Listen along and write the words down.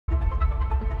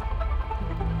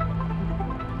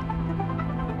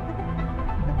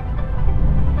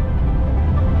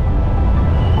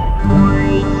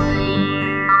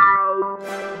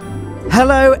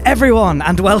Hello everyone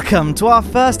and welcome to our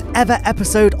first ever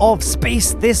episode of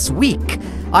Space This Week.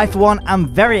 I for one am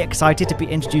very excited to be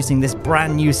introducing this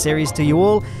brand new series to you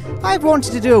all. I've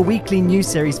wanted to do a weekly news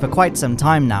series for quite some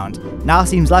time now, and now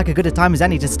seems like a good a time as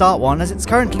any to start one, as it's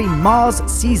currently Mars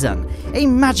season, a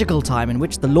magical time in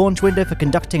which the launch window for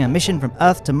conducting a mission from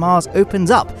Earth to Mars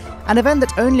opens up, an event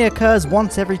that only occurs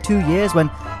once every 2 years when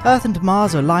Earth and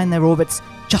Mars align their orbits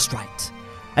just right.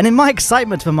 And in my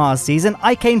excitement for Mars season,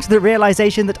 I came to the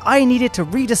realization that I needed to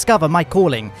rediscover my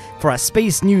calling for a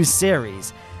space news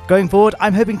series. Going forward,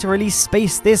 I'm hoping to release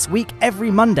Space This Week every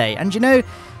Monday, and you know,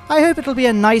 I hope it'll be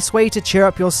a nice way to cheer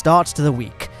up your start to the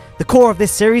week. The core of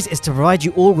this series is to provide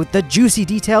you all with the juicy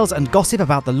details and gossip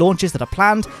about the launches that are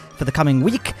planned for the coming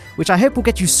week, which I hope will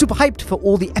get you super hyped for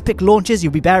all the epic launches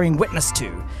you'll be bearing witness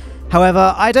to.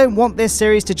 However, I don't want this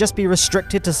series to just be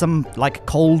restricted to some,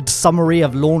 cold summary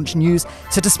of launch news,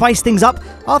 so to spice things up,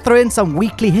 I'll throw in some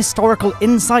weekly historical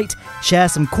insight, share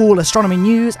some cool astronomy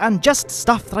news, and just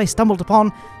stuff that I stumbled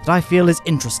upon that I feel is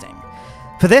interesting.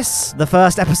 For this, the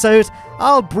first episode,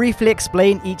 I'll briefly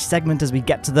explain each segment as we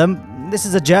get to them. This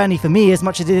is a journey for me as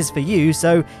much as it is for you,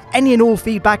 so any and all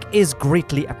feedback is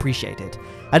greatly appreciated.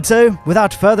 And so,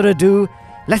 without further ado,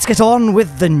 let's get on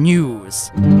with the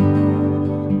news.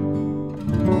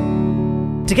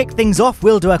 To kick things off,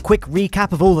 we'll do a quick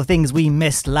recap of all the things we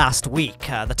missed last week.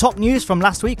 The top news from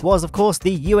last week was, of course,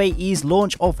 the UAE's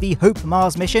launch of the Hope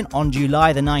Mars mission on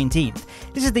July the 19th.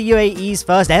 This is the UAE's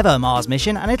first ever Mars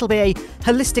mission, and it'll be a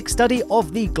holistic study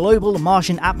of the global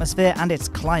Martian atmosphere and its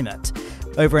climate.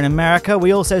 Over in America,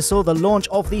 we also saw the launch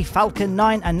of the Falcon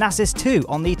 9 ANASIS 2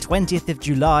 on the 20th of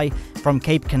July from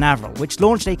Cape Canaveral, which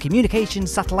launched a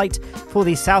communications satellite for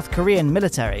the South Korean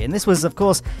military. And this was, of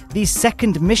course, the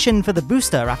second mission for the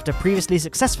booster after previously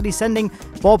successfully sending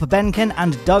Bob Behnken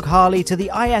and Doug Harley to the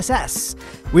ISS.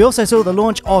 We also saw the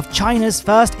launch of China's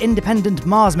first independent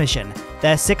Mars mission.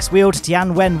 Their six-wheeled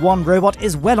Tianwen-1 robot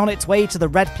is well on its way to the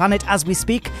Red Planet as we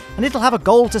speak, and it'll have a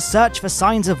goal to search for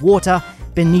signs of water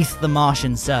beneath the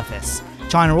Martian surface.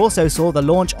 China also saw the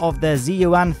launch of the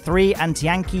Ziyuan 3 and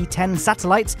Tianqi 10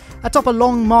 satellites atop a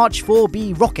Long March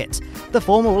 4B rocket. The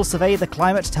former will survey the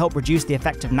climate to help reduce the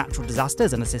effect of natural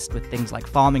disasters and assist with things like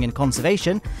farming and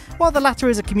conservation, while the latter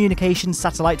is a communications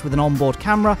satellite with an onboard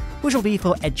camera, which will be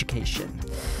for education.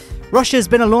 Russia's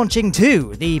been a-launching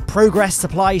too. The Progress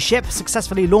supply ship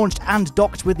successfully launched and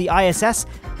docked with the ISS.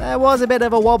 There was a bit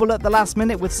of a wobble at the last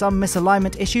minute with some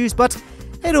misalignment issues, but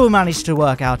it all managed to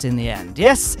work out in the end.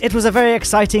 Yes, it was a very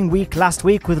exciting week last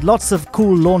week with lots of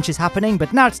cool launches happening,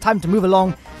 but now it's time to move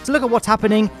along to look at what's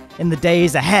happening in the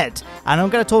days ahead. And I'm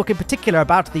going to talk in particular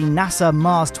about the NASA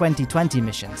Mars 2020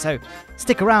 mission, so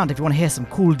stick around if you want to hear some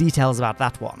cool details about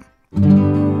that one.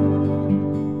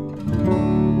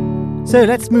 So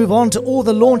let's move on to all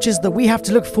the launches that we have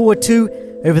to look forward to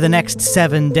over the next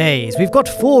 7 days. We've got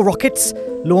 4 rockets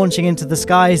launching into the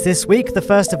skies this week, the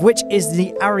first of which is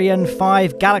the Ariane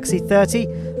V Galaxy 30,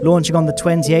 launching on the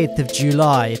 28th of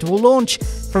July. It will launch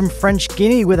from French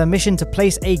Guiana with a mission to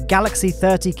place a Galaxy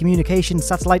 30 communication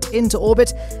satellite into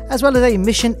orbit, as well as a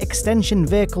mission extension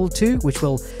vehicle 2, which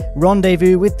will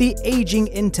rendezvous with the aging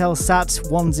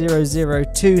Intelsat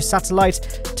 1002 satellite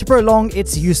to prolong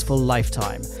its useful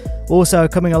lifetime. Also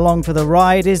coming along for the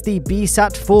ride is the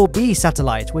BSat-4B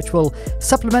satellite, which will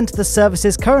supplement the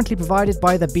services currently provided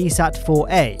by the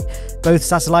BSat-4A. Both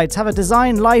satellites have a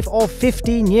design life of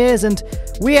 15 years, and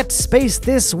we at Space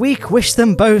This Week wish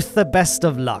them both the best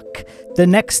of luck. The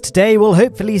next day will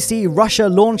hopefully see Russia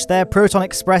launch their Proton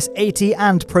Express 80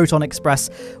 and Proton Express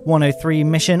 103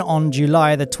 mission on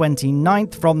July the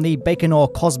 29th from the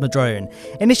Baikonur Cosmodrome.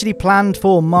 Initially planned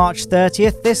for March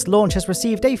 30th, this launch has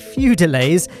received a few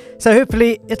delays, so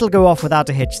hopefully it'll go off without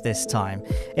a hitch this time.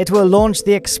 It will launch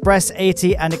the Express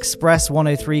 80 and Express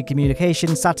 103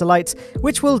 communication satellites,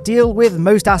 which will deal with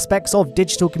most aspects of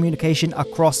digital communication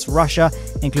across Russia,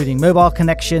 including mobile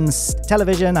connections,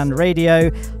 television and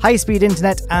radio, high-speed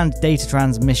internet and data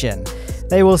transmission.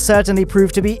 They will certainly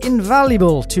prove to be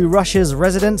invaluable to Russia's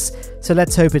residents, so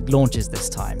let's hope it launches this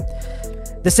time.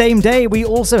 The same day, we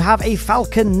also have a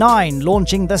Falcon 9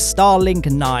 launching the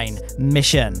Starlink 9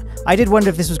 mission. I did wonder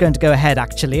if this was going to go ahead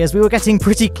actually, as we were getting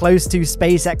pretty close to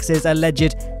SpaceX's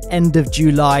alleged end of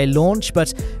July launch,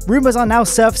 but rumours are now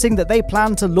surfacing that they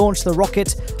plan to launch the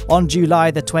rocket on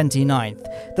July the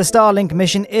 29th. The Starlink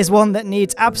mission is one that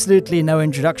needs absolutely no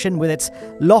introduction, with its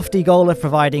lofty goal of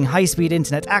providing high-speed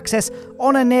internet access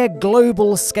on a near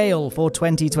global scale for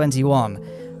 2021.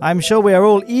 I'm sure we are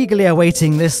all eagerly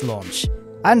awaiting this launch.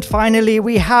 And finally,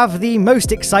 we have the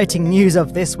most exciting news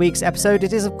of this week's episode.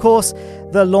 It is, of course,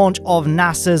 the launch of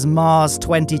NASA's Mars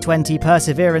 2020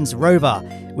 Perseverance rover,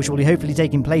 which will be hopefully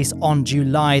taking place on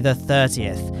July the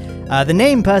 30th. The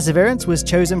name Perseverance was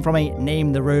chosen from a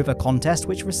Name the Rover contest,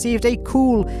 which received a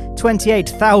cool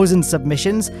 28,000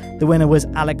 submissions. The winner was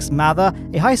Alex Mather,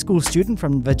 a high school student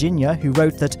from Virginia, who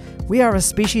wrote that, "We are a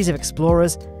species of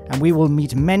explorers, and we will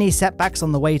meet many setbacks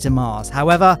on the way to Mars.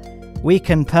 However, we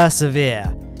can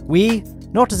persevere. We,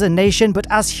 not as a nation, but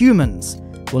as humans,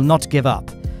 will not give up."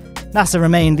 NASA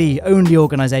remain the only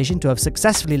organisation to have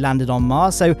successfully landed on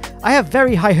Mars, so I have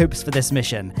very high hopes for this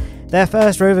mission. Their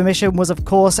first rover mission was, of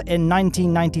course, in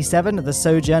 1997. The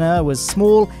Sojourner was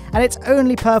small, and its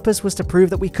only purpose was to prove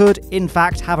that we could, in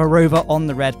fact, have a rover on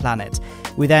the Red Planet.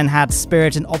 We then had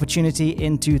Spirit and Opportunity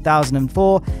in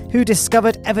 2004, who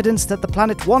discovered evidence that the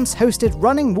planet once hosted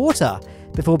running water,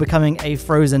 before becoming a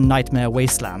frozen nightmare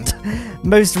wasteland.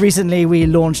 Most recently, we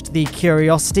launched the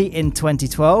Curiosity in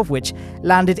 2012, which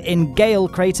landed in Gale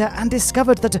Crater and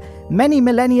discovered that many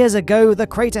millennia ago, the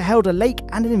crater held a lake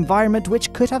and an environment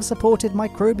which could have supported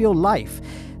microbial life.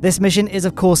 This mission is,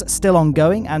 of course, still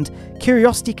ongoing, and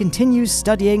Curiosity continues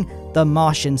studying the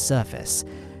Martian surface.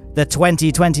 The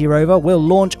 2020 rover will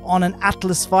launch on an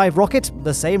Atlas V rocket,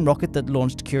 the same rocket that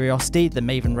launched Curiosity, the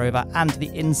Maven rover, and the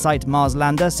InSight Mars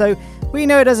lander, so we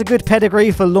know it has a good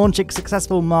pedigree for launching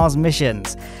successful Mars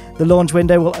missions. The launch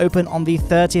window will open on the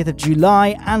 30th of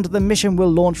July, and the mission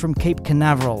will launch from Cape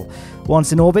Canaveral.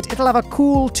 Once in orbit, it'll have a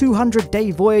cool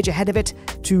 200-day voyage ahead of it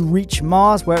to reach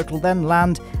Mars, where it will then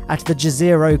land at the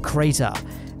Jezero crater.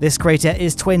 This crater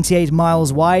is 28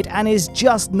 miles wide and is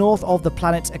just north of the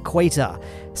planet's equator.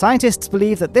 Scientists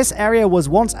believe that this area was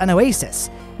once an oasis,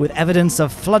 with evidence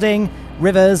of flooding,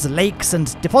 rivers, lakes,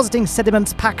 and depositing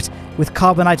sediments packed with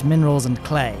carbonate minerals and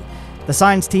clay. The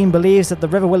science team believes that the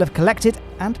river will have collected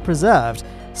and preserved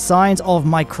signs of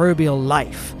microbial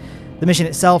life. The mission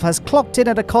itself has clocked in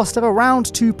at a cost of around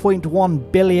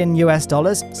 $2.1 billion US,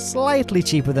 slightly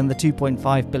cheaper than the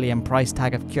 $2.5 billion price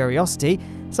tag of Curiosity.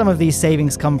 Some of these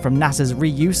savings come from NASA's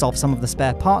reuse of some of the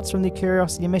spare parts from the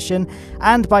Curiosity mission,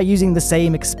 and by using the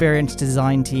same experienced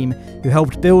design team who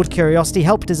helped build Curiosity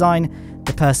helped design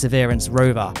the Perseverance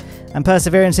rover. And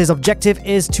Perseverance's objective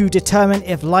is to determine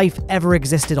if life ever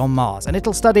existed on Mars, and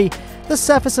it'll study the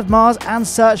surface of Mars and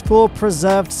search for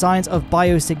preserved signs of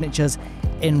biosignatures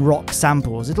in rock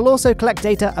samples. It'll also collect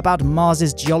data about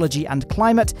Mars's geology and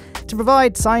climate to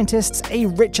provide scientists a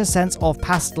richer sense of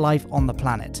past life on the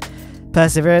planet.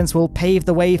 Perseverance will pave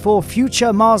the way for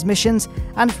future Mars missions,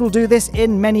 and it will do this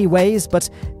in many ways, but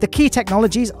the key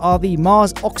technologies are the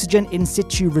Mars Oxygen In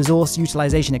Situ Resource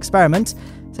Utilization Experiment,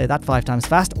 say that 5 times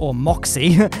fast, or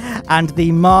MOXIE, and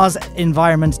the Mars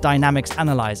Environment Dynamics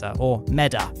Analyzer, or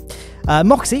MEDA.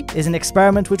 MOXIE is an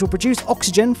experiment which will produce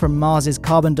oxygen from Mars's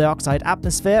carbon dioxide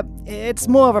atmosphere. It's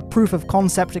more of a proof of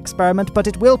concept experiment, but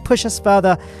it will push us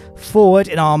further forward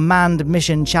in our manned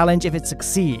mission challenge if it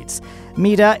succeeds.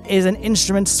 MEDA is an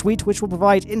instrument suite which will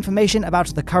provide information about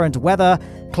the current weather,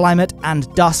 climate,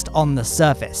 and dust on the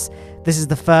surface. This is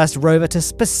the first rover to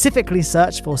specifically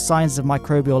search for signs of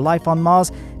microbial life on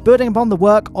Mars, building upon the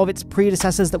work of its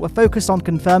predecessors that were focused on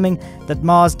confirming that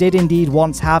Mars did indeed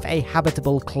once have a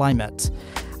habitable climate.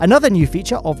 Another new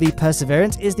feature of the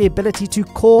Perseverance is the ability to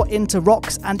core into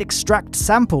rocks and extract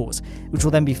samples, which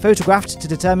will then be photographed to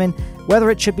determine whether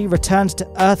it should be returned to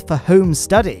Earth for home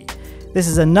study. This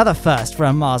is another first for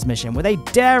a Mars mission, with a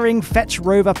daring Fetch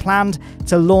rover planned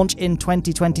to launch in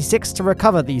 2026 to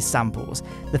recover these samples.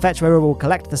 The Fetch rover will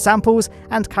collect the samples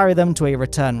and carry them to a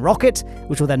return rocket,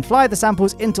 which will then fly the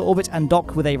samples into orbit and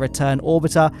dock with a return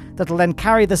orbiter that will then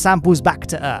carry the samples back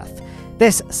to Earth.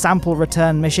 This sample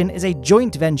return mission is a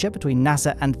joint venture between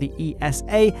NASA and the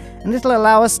ESA, and it'll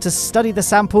allow us to study the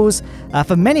samples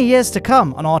for many years to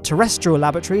come on our terrestrial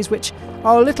laboratories, which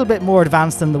are a little bit more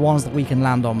advanced than the ones that we can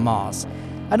land on Mars.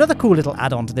 Another cool little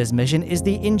add-on to this mission is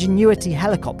the Ingenuity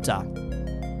helicopter.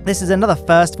 This is another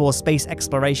first for space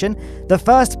exploration, the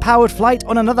first powered flight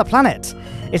on another planet.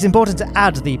 It's important to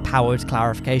add the powered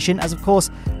clarification, as of course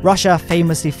Russia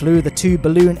famously flew the 2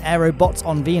 balloon aerobots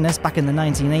on Venus back in the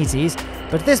 1980s,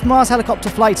 but this Mars helicopter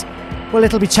flight, well,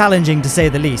 it'll be challenging to say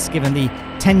the least, given the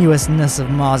tenuousness of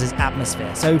Mars's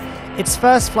atmosphere. So its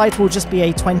first flight will just be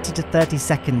a 20 to 30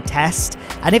 second test,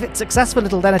 and if it's successful,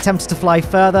 it'll then attempt to fly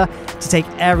further to take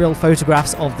aerial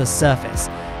photographs of the surface.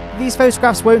 These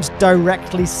photographs won't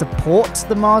directly support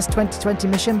the Mars 2020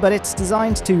 mission, but it's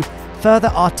designed to further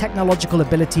our technological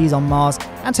abilities on Mars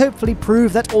and hopefully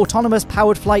prove that autonomous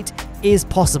powered flight is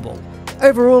possible.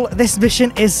 Overall, this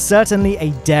mission is certainly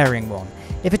a daring one.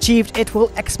 If achieved, it will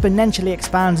exponentially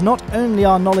expand not only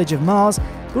our knowledge of Mars,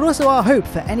 but also our hope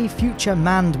for any future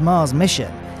manned Mars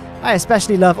mission. I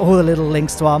especially love all the little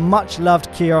links to our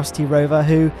much-loved Curiosity rover,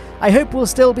 who I hope will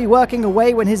still be working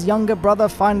away when his younger brother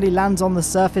finally lands on the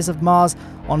surface of Mars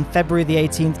on February the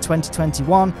 18th,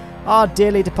 2021. Our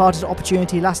dearly departed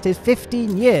Opportunity lasted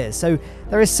 15 years, so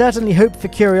there is certainly hope for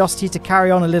Curiosity to carry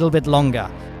on a little bit longer.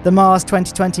 The Mars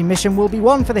 2020 mission will be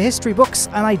one for the history books,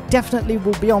 and I definitely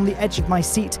will be on the edge of my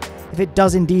seat if it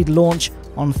does indeed launch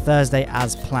on Thursday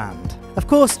as planned. Of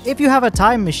course, if you have a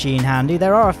time machine handy,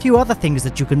 there are a few other things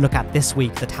that you can look at this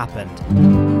week that happened.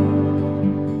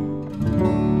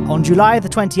 On July the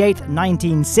 28th,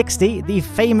 1960, the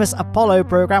famous Apollo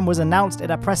program was announced at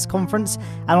a press conference,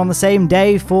 and on the same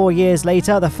day, 4 years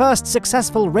later, the first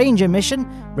successful Ranger mission,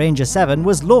 Ranger 7,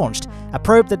 was launched, a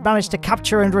probe that managed to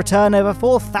capture and return over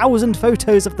 4,000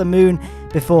 photos of the moon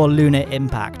before lunar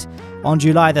impact. On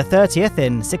July the 30th,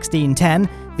 in 1610,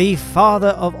 the father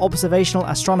of observational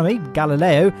astronomy,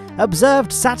 Galileo,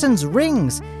 observed Saturn's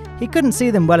rings. He couldn't see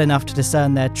them well enough to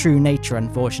discern their true nature,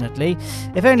 unfortunately.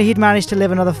 If only he'd managed to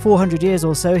live another 400 years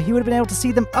or so, he would have been able to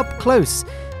see them up close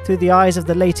through the eyes of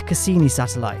the late Cassini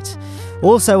satellite.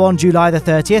 Also on July the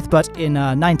 30th, but in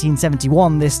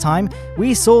 1971 this time,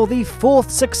 we saw the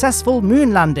fourth successful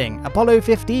moon landing, Apollo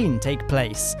 15, take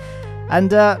place.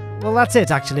 And, well, that's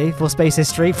it, actually, for space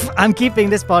history. I'm keeping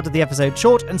this part of the episode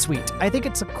short and sweet. I think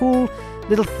it's a cool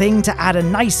little thing to add a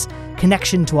nice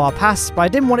connection to our past, but I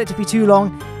didn't want it to be too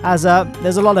long, as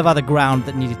there's a lot of other ground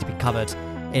that needed to be covered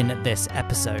in this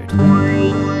episode.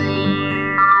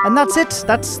 And that's it.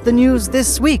 That's the news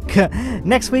this week.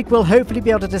 Next week, we'll hopefully be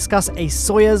able to discuss a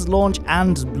Soyuz launch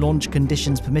and, launch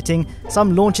conditions permitting,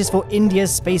 some launches for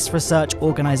India's Space Research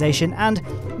Organisation and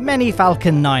many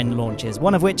Falcon 9 launches,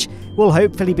 one of which will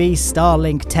hopefully be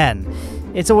Starlink 10.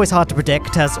 It's always hard to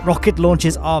predict, as rocket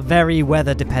launches are very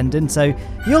weather dependent, so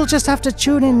you'll just have to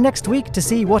tune in next week to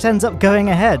see what ends up going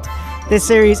ahead. This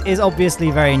series is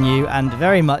obviously very new and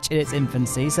very much in its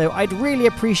infancy, so I'd really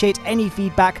appreciate any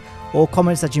feedback or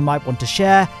comments that you might want to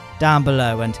share down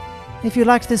below. And if you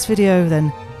liked this video,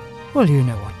 then, well, you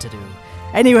know what to do.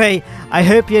 Anyway, I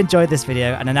hope you enjoyed this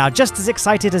video and are now just as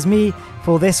excited as me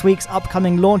for this week's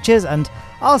upcoming launches, and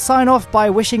I'll sign off by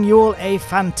wishing you all a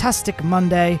fantastic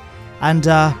Monday, and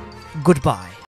goodbye.